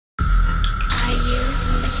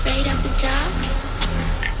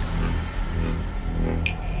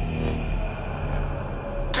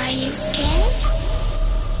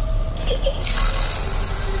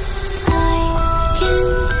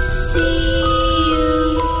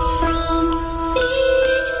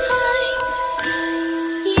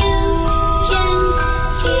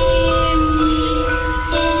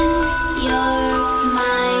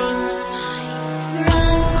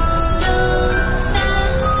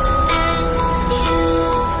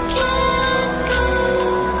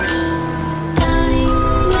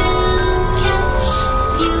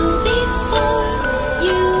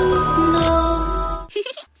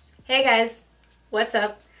What's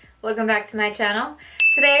up? Welcome back to my channel.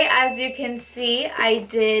 Today, as you can see, I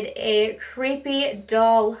did a creepy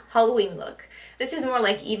doll Halloween look. This is more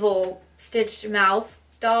like evil stitched mouth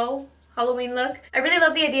doll Halloween look. I really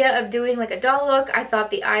love the idea of doing like a doll look. I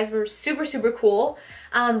thought the eyes were super cool,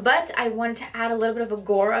 but I wanted to add a little bit of a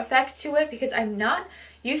gore effect to it because I'm not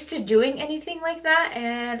used to doing anything like that,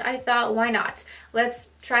 and I thought, why not? Let's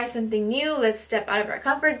try something new. Let's step out of our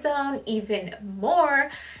comfort zone even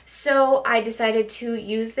more. So I decided to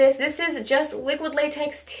use this. This is just liquid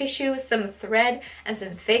latex tissue, some thread, and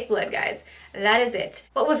some fake blood, guys. That is it.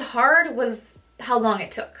 What was hard was how long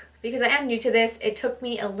it took. Because I am new to this, it took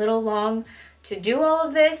me a little long to do all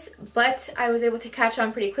of this, but I was able to catch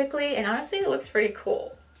on pretty quickly, and honestly, it looks pretty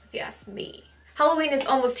cool, if you ask me. Halloween is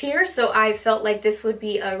almost here, so I felt like this would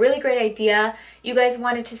be a really great idea. You guys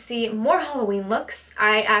wanted to see more Halloween looks.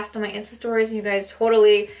 I asked on my Insta stories and you guys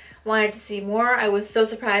totally wanted to see more. I was so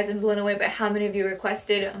surprised and blown away by how many of you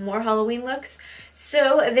requested more Halloween looks.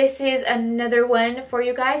 So this is another one for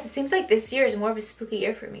you guys. It seems like this year is more of a spooky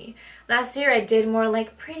year for me. Last year I did more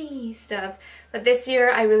like pretty stuff, but this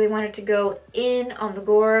year I really wanted to go in on the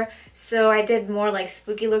gore, so I did more like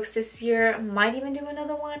spooky looks this year. Might even do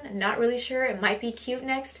another one, not really sure. It might be cute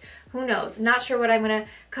next, who knows. Not sure what I'm gonna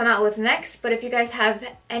come out with next, but if you guys have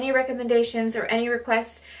any recommendations or any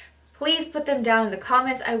requests, please put them down in the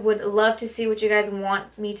comments. I would love to see what you guys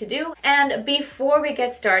want me to do. And before we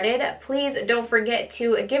get started, please don't forget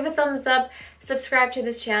to give a thumbs up, subscribe to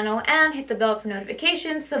this channel, and hit the bell for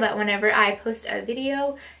notifications so that whenever I post a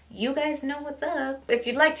video, you guys know what's up. If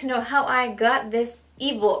you'd like to know how I got this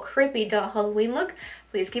evil, creepy doll Halloween look,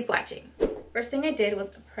 please keep watching. First thing I did was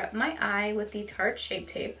prep my eye with the Tarte Shape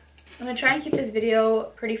Tape. I'm gonna try and keep this video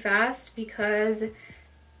pretty fast because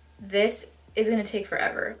this is gonna take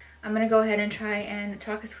forever. I'm gonna go ahead and try and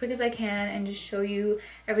talk as quick as I can and just show you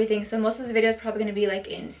everything. So most of this video is probably gonna be like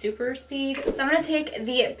in super speed. So I'm gonna take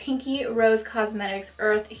the Pinky Rose Cosmetics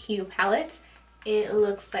Earth Hue palette. It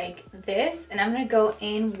looks like this, and I'm gonna go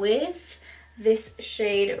in with this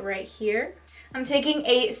shade right here. I'm taking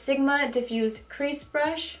a Sigma diffused crease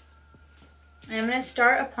brush, and I'm gonna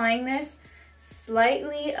start applying this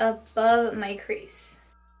slightly above my crease.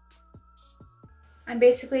 I'm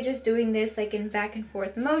basically just doing this like in back and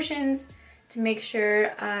forth motions to make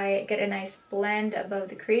sure I get a nice blend above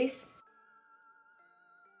the crease.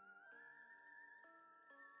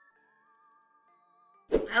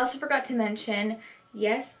 I also forgot to mention,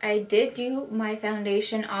 yes, I did do my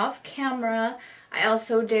foundation off camera. I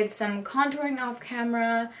also did some contouring off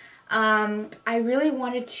camera. I really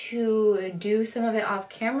wanted to do some of it off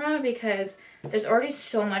camera because there's already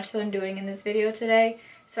so much that I'm doing in this video today.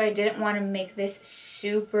 So I didn't want to make this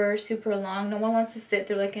super long. No one wants to sit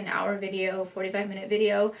through like an hour video, 45-minute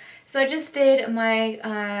video. So I just did my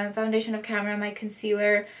foundation off camera, my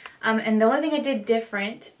concealer. And the only thing I did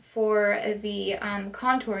different for the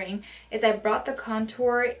contouring is I brought the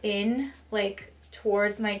contour in like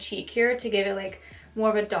towards my cheek here to give it like more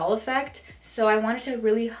of a doll effect. So I wanted to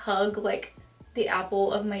really hug like the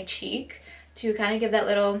apple of my cheek to kind of give that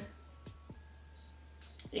little,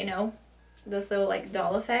 you know, this little like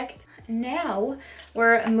doll effect. Now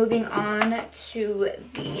we're moving on to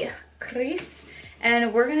the crease,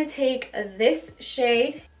 and we're gonna take this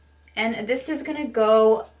shade, and this is gonna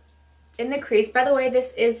go in the crease. By the way,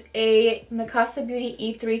 this is a Mikasa Beauty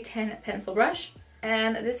E310 pencil brush,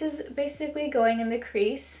 and this is basically going in the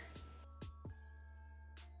crease.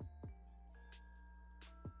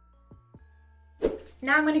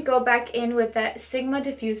 Now I'm going to go back in with that Sigma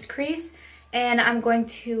diffused crease, and I'm going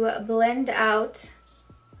to blend out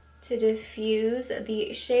to diffuse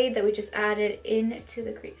the shade that we just added into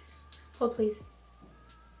the crease. Hold please.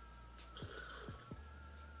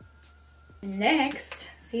 Next,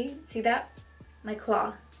 see that? My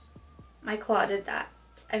claw did that.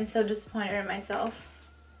 I'm so disappointed in myself.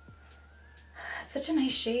 It's such a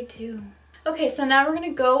nice shade too. Okay, so now we're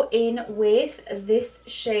gonna go in with this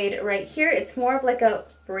shade right here. It's more of like a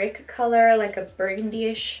brick color, like a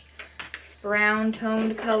burgundy-ish brown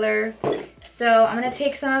toned color. So I'm gonna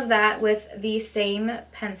take some of that with the same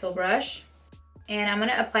pencil brush, and I'm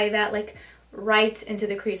gonna apply that like right into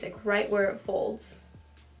the crease, like right where it folds.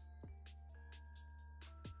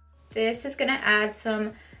 This is gonna add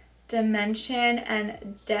some dimension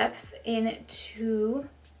and depth into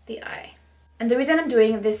the eye. And the reason I'm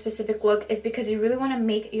doing this specific look is because you really want to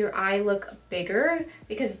make your eye look bigger,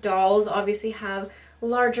 because dolls obviously have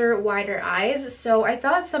larger, wider eyes. So I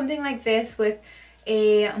thought something like this with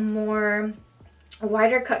a more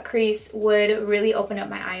wider cut crease would really open up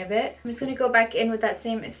my eye a bit. I'm just going to go back in with that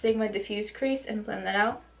same Sigma diffused crease and blend that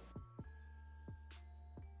out.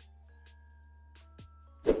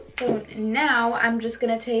 So now I'm just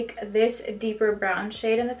going to take this deeper brown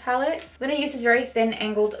shade in the palette. I'm going to use this very thin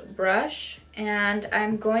angled brush, and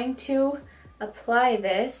I'm going to apply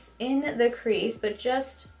this in the crease, but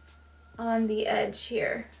just on the edge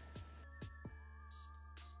here.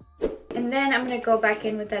 And then I'm going to go back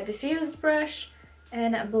in with that diffused brush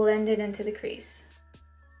and blend it into the crease.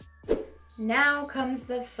 Now comes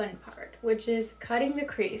the fun part, which is cutting the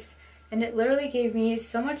crease. And it literally gave me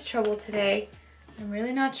so much trouble today. I'm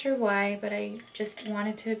really not sure why, but I just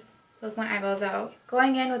wanted to poke my eyeballs out.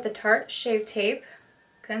 Going in with the Tarte Shape Tape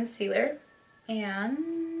concealer,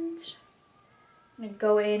 and I'm going to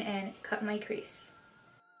go in and cut my crease.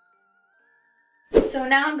 So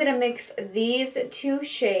now I'm going to mix these two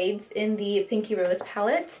shades in the Pinky Rose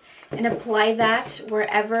palette and apply that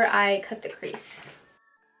wherever I cut the crease.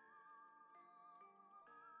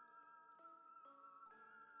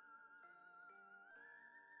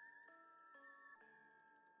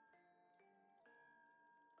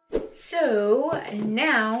 So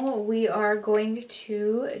now we are going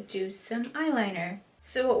to do some eyeliner.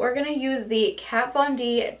 So we're going to use the Kat Von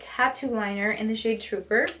D Tattoo Liner in the shade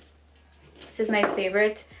Trooper. This is my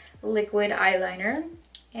favorite liquid eyeliner.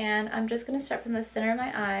 And I'm just going to start from the center of my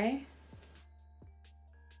eye.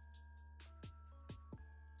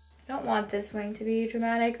 I don't want this wing to be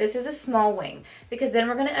dramatic. This is a small wing because then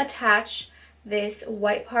we're going to attach this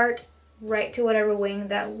white part right to whatever wing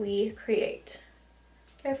that we create.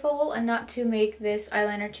 Careful and not to make this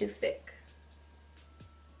eyeliner too thick.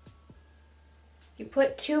 If you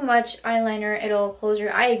put too much eyeliner, it'll close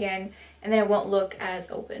your eye again and then it won't look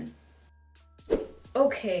as open.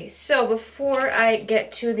 Okay, so before I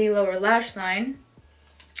get to the lower lash line,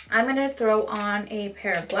 I'm going to throw on a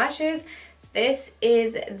pair of lashes. This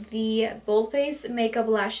is the Boldface Makeup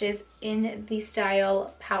Lashes in the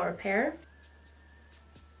style Power Pair.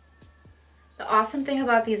 The awesome thing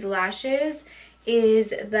about these lashes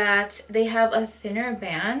is that they have a thinner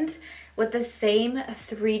band with the same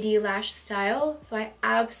 3D lash style. So I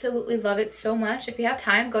absolutely love it so much. If you have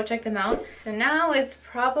time, go check them out. So now is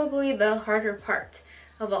probably the harder part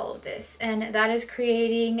of all of this, and that is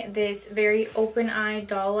creating this very open eye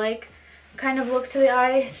doll-like kind of look to the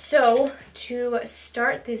eye. So to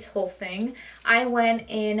start this whole thing, I went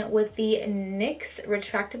in with the NYX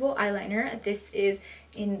retractable eyeliner. This is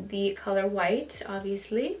in the color white,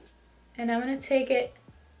 obviously. And I'm going to take it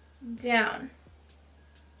down.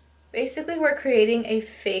 Basically, we're creating a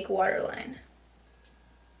fake waterline.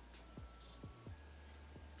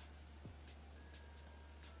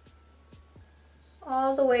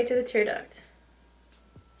 All the way to the tear duct.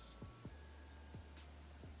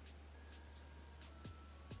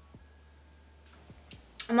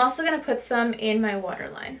 I'm also going to put some in my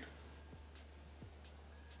waterline.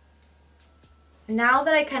 Now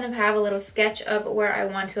that I kind of have a little sketch of where I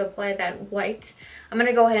want to apply that white, I'm going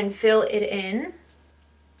to go ahead and fill it in.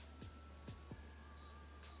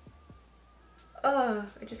 Oh,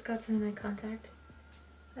 I just got some in my contact.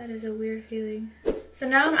 That is a weird feeling. So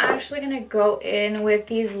now I'm actually going to go in with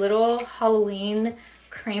these little Halloween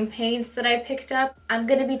cream paints that I picked up. I'm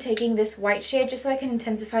going to be taking this white shade just so I can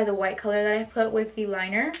intensify the white color that I put with the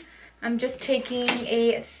liner. I'm just taking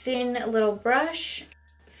a thin little brush.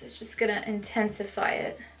 This is just gonna intensify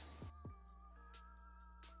it.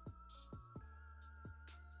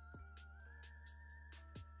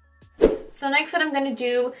 So next what I'm gonna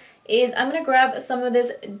do is I'm gonna grab some of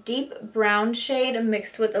this deep brown shade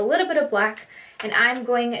mixed with a little bit of black, and I'm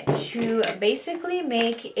going to basically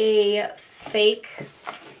make a fake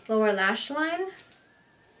lower lash line.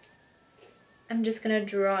 I'm just gonna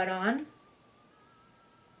draw it on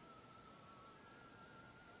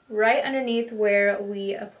right underneath where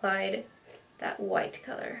we applied that white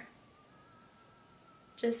color.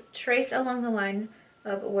 Just trace along the line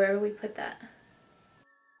of where we put that.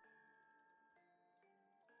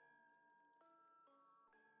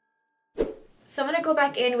 So I'm going to go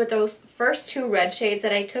back in with those first two red shades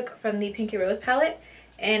that I took from the Pinky Rose palette,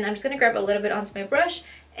 and I'm just going to grab a little bit onto my brush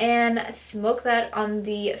and smoke that on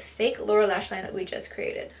the fake lower lash line that we just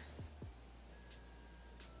created.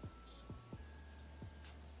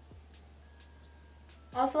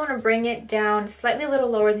 Also want to bring it down slightly a little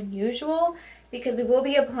lower than usual because we will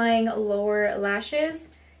be applying lower lashes,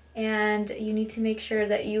 and you need to make sure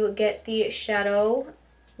that you get the shadow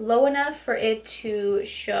low enough for it to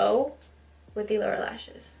show with the lower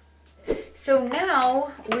lashes. So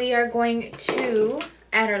now we are going to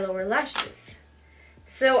add our lower lashes.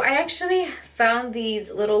 So I actually found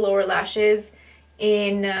these little lower lashes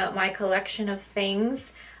in my collection of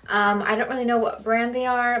things. I don't really know what brand they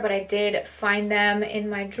are, but I did find them in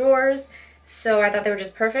my drawers. So I thought they were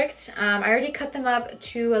just perfect. I already cut them up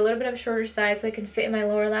to a little bit of a shorter size so they can fit in my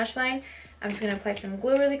lower lash line. I'm just going to apply some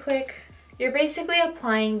glue really quick. You're basically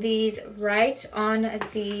applying these right on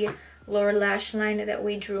the lower lash line that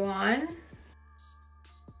we drew on.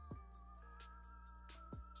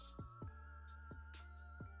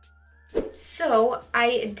 So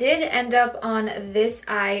I did end up on this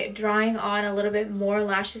eye drawing on a little bit more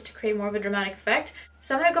lashes to create more of a dramatic effect.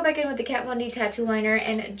 So I'm going to go back in with the Kat Von D tattoo liner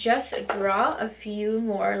and just draw a few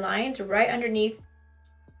more lines right underneath.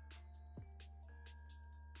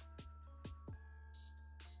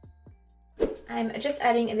 I'm just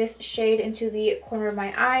adding this shade into the corner of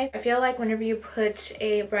my eyes. I feel like whenever you put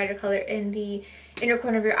a brighter color in the inner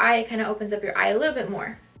corner of your eye, it kind of opens up your eye a little bit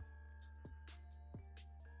more.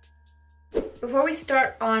 Before we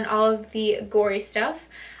start on all of the gory stuff,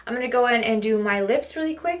 I'm going to go in and do my lips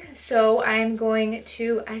really quick. So I'm going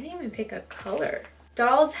to, I didn't even pick a color.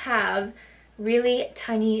 Dolls have really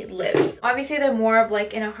tiny lips. Obviously they're more of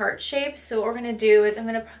like in a heart shape. So what we're going to do is I'm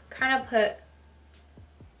going to kind of put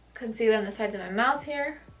concealer on the sides of my mouth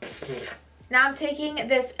here. Now I'm taking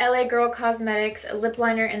this LA Girl Cosmetics lip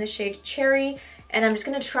liner in the shade Cherry. And I'm just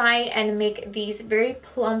going to try and make these very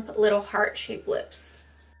plump little heart shaped lips.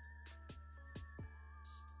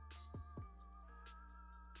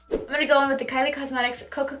 I'm going to go in with the Kylie Cosmetics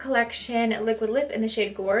Koko Kollektion Liquid Lip in the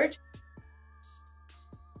shade Gorg.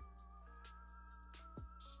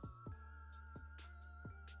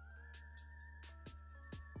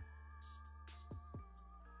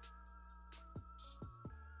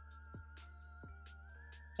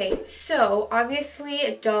 Okay, so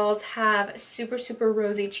obviously dolls have super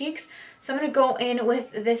rosy cheeks. So I'm going to go in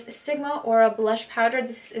with this Sigma Aura blush powder.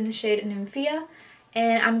 This is in the shade Nymphaea.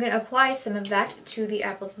 And I'm going to apply some of that to the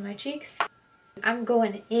apples of my cheeks. I'm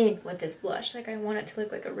going in with this blush. Like I want it to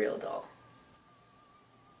look like a real doll.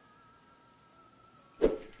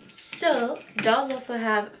 So, dolls also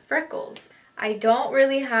have freckles. I don't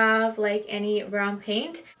really have like any brown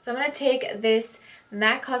paint. So I'm going to take this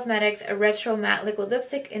MAC Cosmetics Retro Matte Liquid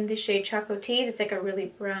Lipstick in the shade Chocotease. It's like a really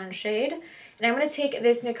brown shade. And I'm going to take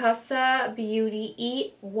this Mikasa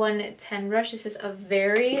Beauty E110 brush. This is a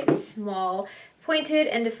very small, pointed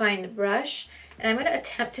and defined brush. And I'm going to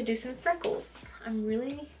attempt to do some freckles. I'm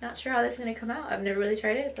really not sure how this is going to come out. I've never really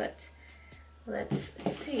tried it, but let's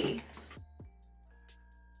see.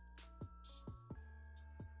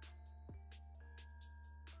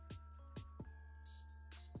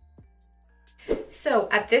 So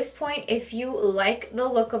at this point, if you like the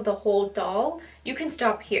look of the whole doll, you can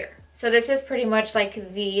stop here. So this is pretty much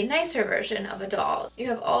like the nicer version of a doll. You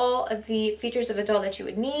have all of the features of a doll that you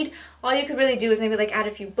would need. All you could really do is maybe like add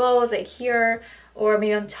a few bows like here or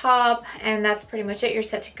maybe on top, and that's pretty much it. You're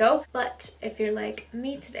set to go. But if you're like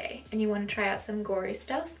me today and you want to try out some gory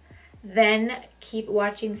stuff, then keep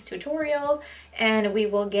watching this tutorial and we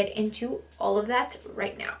will get into all of that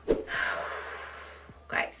right now.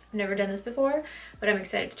 Guys, I've never done this before, but I'm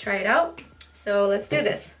excited to try it out. So let's do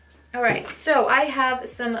this. Alright, so I have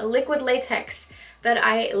some liquid latex that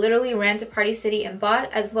I literally ran to Party City and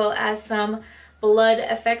bought, as well as some Blood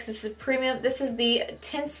FX. This is premium. This is the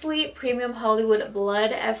Tinsley Premium Hollywood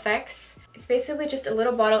Blood FX. It's basically just a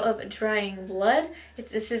little bottle of drying blood.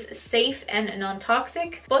 This is safe and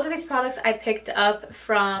non-toxic. Both of these products I picked up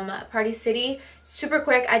from Party City. Super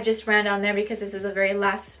quick, I just ran down there because this was a very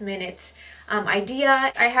last minute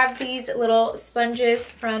idea. I have these little sponges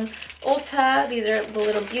from Ulta. These are the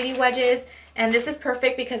little beauty wedges. And this is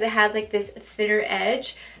perfect because it has like this thinner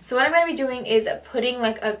edge. So what I'm going to be doing is putting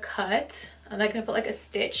like a cut. I'm not going to put like a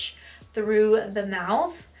stitch through the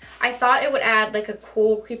mouth. I thought it would add like a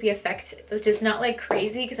cool creepy effect, which is not like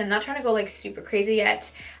crazy because I'm not trying to go like super crazy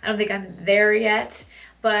yet. I don't think I'm there yet.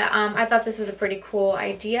 But I thought this was a pretty cool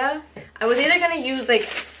idea. I was either going to use like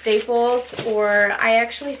staples, or I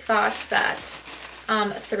actually thought that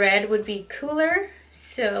thread would be cooler.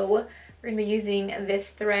 So we're going to be using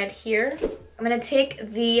this thread here. I'm going to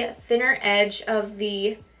take the thinner edge of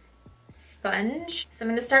the sponge. So I'm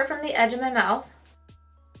going to start from the edge of my mouth.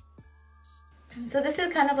 So this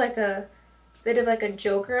is kind of like a bit of like a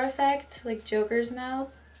Joker effect, like Joker's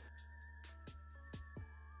mouth.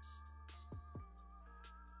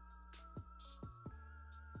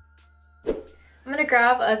 I'm going to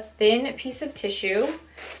grab a thin piece of tissue.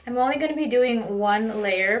 I'm only going to be doing one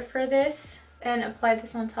layer for this and apply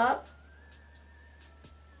this on top.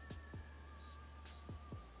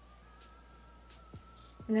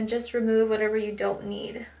 And then just remove whatever you don't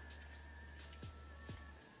need.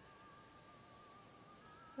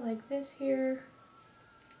 Like this here.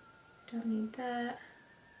 Don't need that.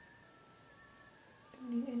 Don't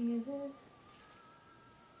need any of this.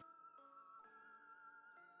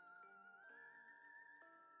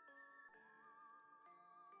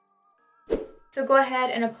 So go ahead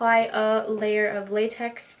and apply a layer of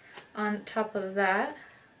latex on top of that.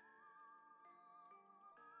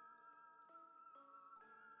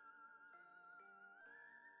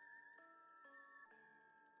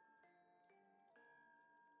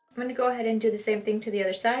 I'm going to go ahead and do the same thing to the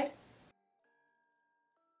other side.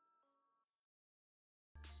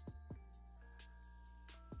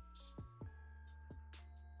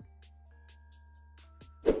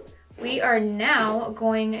 We are now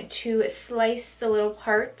going to slice the little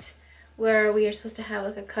part where we are supposed to have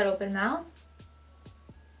like a cut open mouth.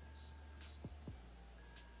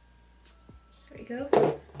 There we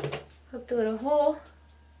go. Poke the little hole.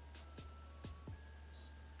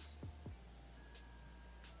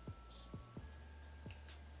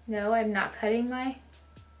 No, I'm not cutting my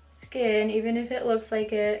skin, even if it looks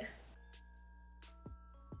like it.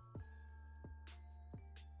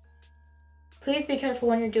 Please be careful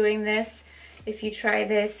when you're doing this. If you try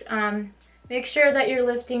this, make sure that you're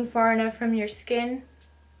lifting far enough from your skin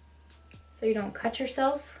so you don't cut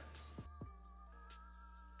yourself.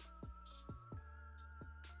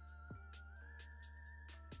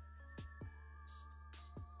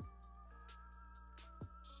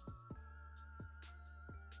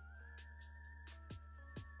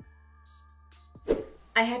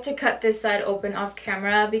 I had to cut this side open off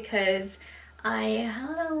camera because I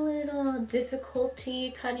had a little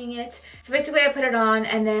difficulty cutting it. So basically I put it on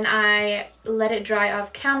and then I let it dry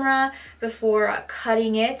off camera before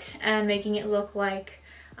cutting it and making it look like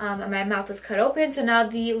my mouth was cut open. So now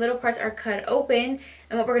the little parts are cut open,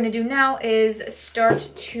 and what we're going to do now is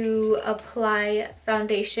start to apply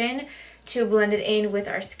foundation to blend it in with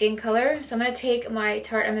our skin color. So I'm going to take my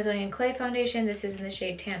Tarte Amazonian Clay foundation. This is in the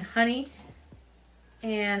shade Tan Honey.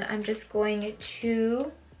 And I'm just going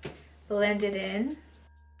to blend it in.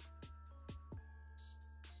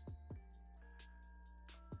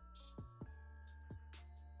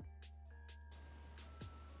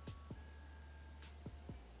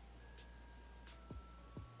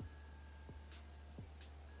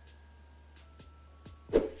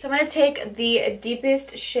 So I'm going to take the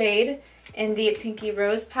deepest shade in the Pinky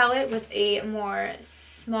Rose palette with a more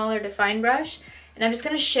smaller defined brush, and I'm just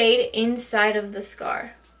going to shade inside of the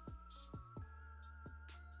scar.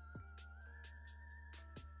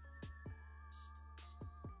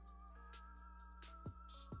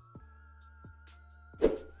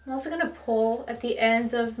 I'm also going to pull at the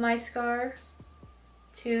ends of my scar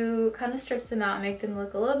to kind of stretch them out and make them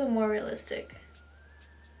look a little bit more realistic.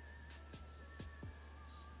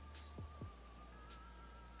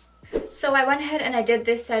 So I went ahead and I did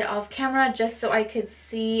this side off camera just so I could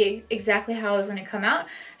see exactly how it was going to come out.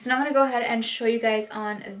 So now I'm going to go ahead and show you guys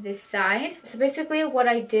on this side. So basically what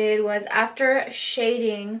I did was, after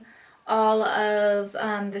shading all of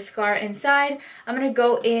the scar inside, I'm going to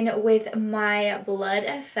go in with my Blood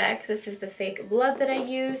FX. This is the fake blood that I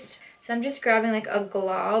used. So I'm just grabbing like a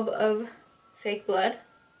glob of fake blood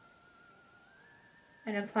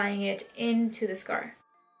and applying it into the scar.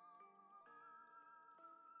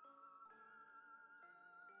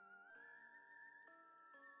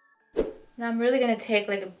 Now I'm really going to take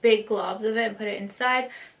like big globs of it and put it inside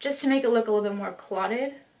just to make it look a little bit more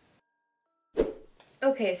clotted.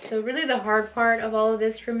 Okay, so really the hard part of all of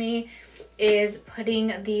this for me is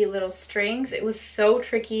putting the little strings. It was so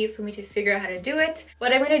tricky for me to figure out how to do it.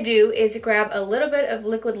 What I'm going to do is grab a little bit of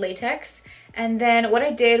liquid latex, and then what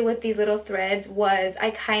I did with these little threads was I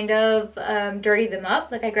kind of dirtied them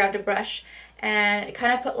up. Like I grabbed a brush and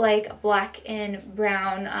kind of put like black and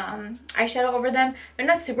brown eyeshadow over them. They're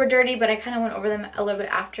not super dirty, but I kind of went over them a little bit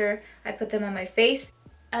after I put them on my face.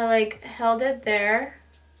 I like held it there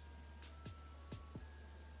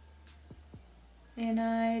and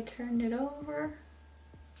I turned it over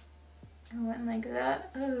and went like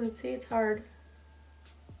that. Oh, see, it's hard.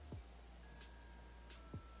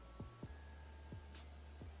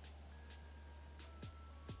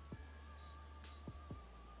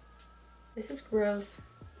 This is gross.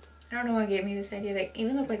 I don't know what gave me this idea. They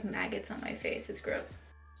even look like maggots on my face. It's gross.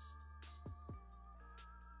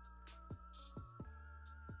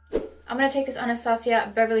 I'm going to take this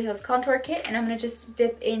Anastasia Beverly Hills Contour Kit, and I'm going to just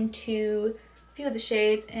dip into a few of the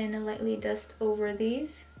shades and lightly dust over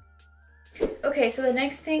these. Okay, so the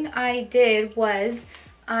next thing I did was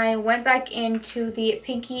I went back into the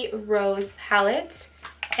Pinky Rose palette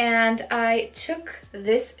and I took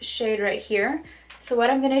this shade right here. So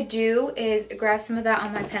what I'm going to do is grab some of that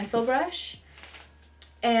on my pencil brush,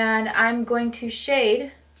 and I'm going to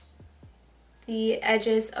shade the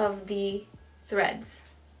edges of the threads.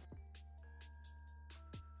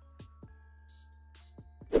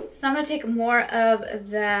 So I'm going to take more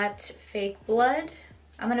of that fake blood.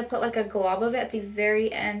 I'm going to put like a glob of it at the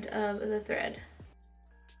very end of the thread.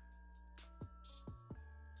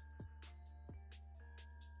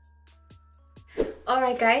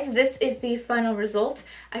 Alright guys, this is the final result.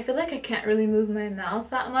 I feel like I can't really move my mouth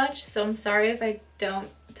that much, so I'm sorry if I don't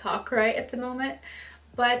talk right at the moment.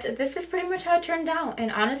 But this is pretty much how it turned out,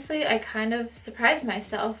 and honestly, I kind of surprised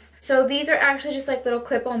myself. So these are actually just like little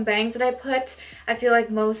clip-on bangs that I put. I feel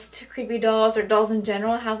like most creepy dolls or dolls in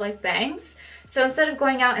general have like bangs. So instead of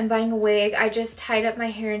going out and buying a wig, I just tied up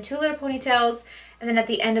my hair in 2 little ponytails, and then at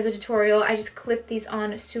the end of the tutorial, I just clipped these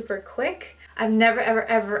on super quick. I've never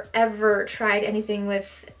ever tried anything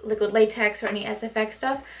with liquid latex or any SFX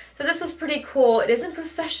stuff, so this was pretty cool. It isn't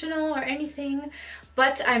professional or anything,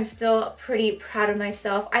 but I'm still pretty proud of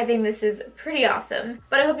myself. I think this is pretty awesome.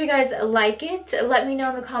 But I hope you guys like it. Let me know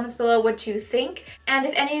in the comments below what you think, and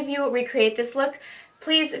if any of you recreate this look,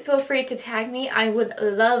 please feel free to tag me. I would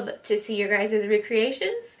love to see your guys'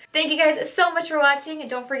 recreations. Thank you guys so much for watching.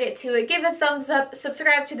 Don't forget to give a thumbs up,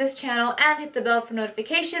 subscribe to this channel, and hit the bell for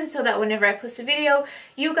notifications so that whenever I post a video,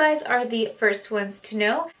 you guys are the first ones to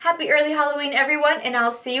know. Happy early Halloween, everyone, and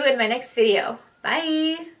I'll see you in my next video.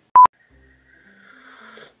 Bye!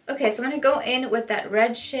 Okay, so I'm going to go in with that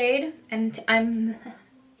red shade, and I'm nervous.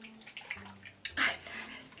 I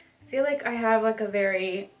feel like I have like a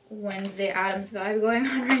very Wednesday Addams vibe going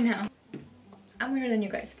on right now. I'm weirder than you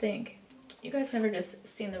guys think. You guys never just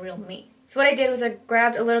seen the real me. So what I did was I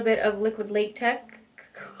grabbed a little bit of liquid latex.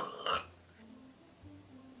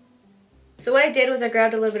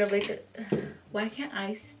 Why can't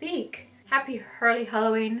I speak? Happy early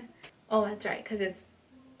Halloween. Oh, that's right, because it's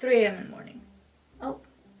 3 a.m. in the morning. Oh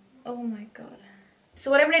my god. So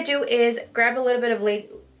what I'm going to do is grab a little bit of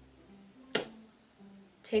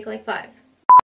take like 5.